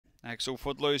Axel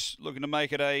Footloose looking to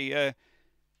make it a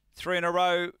 3 in a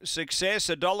row success.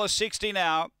 $1.60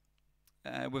 now.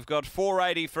 We've got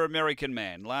 $4.80 for American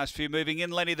Man. Last few moving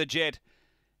in. Lenny the Jet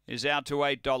is out to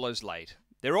 $8 late.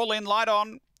 They're all in, light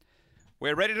on.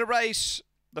 We're ready to race.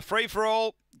 The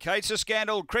free-for-all, Kate's a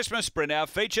Scandal Christmas Sprint, our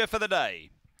feature for the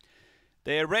day.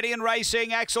 They're ready and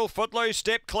racing. Axel Footloose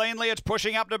stepped cleanly. It's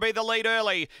pushing up to be the lead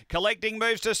early. Collecting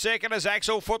moves to second as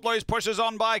Axel Footloose pushes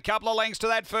on by a couple of lengths to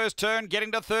that first turn.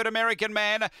 Getting to third, American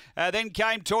Man. Then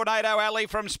came Tornado Alley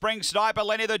from Spring Sniper,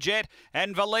 Lenny the Jet,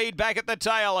 and Valide back at the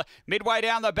tail. Midway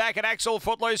down the back at Axel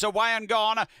Footloose, away and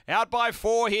gone. Out by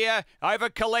 4 here. Over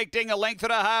Collecting. A length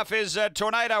and a half is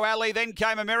Tornado Alley. Then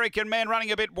came American Man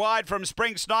running a bit wide from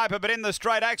Spring Sniper, but in the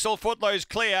straight, Axel Footloose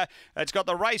clear. It's got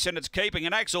the race in its keeping,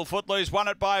 and Axel Footloose won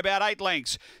it by about 8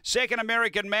 lengths. Second,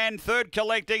 American Man. Third,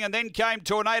 Collecting, and then came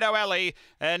Tornado Alley.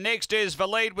 Next is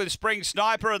Valide with Spring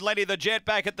Sniper and Lenny the Jet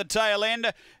back at the tail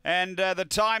end. And the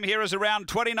time here is around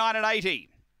 29:80.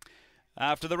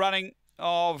 After the running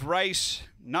of race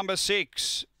number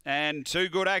 6 and too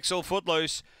good Axel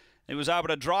Footloose, he was able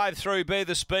to drive through, be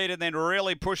the speed, and then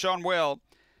really push on well.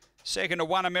 Second to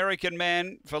 1, American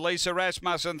Man for Lisa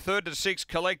Rasmussen. Third to 6,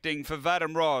 Collecting for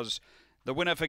Vadim Roz. The winner for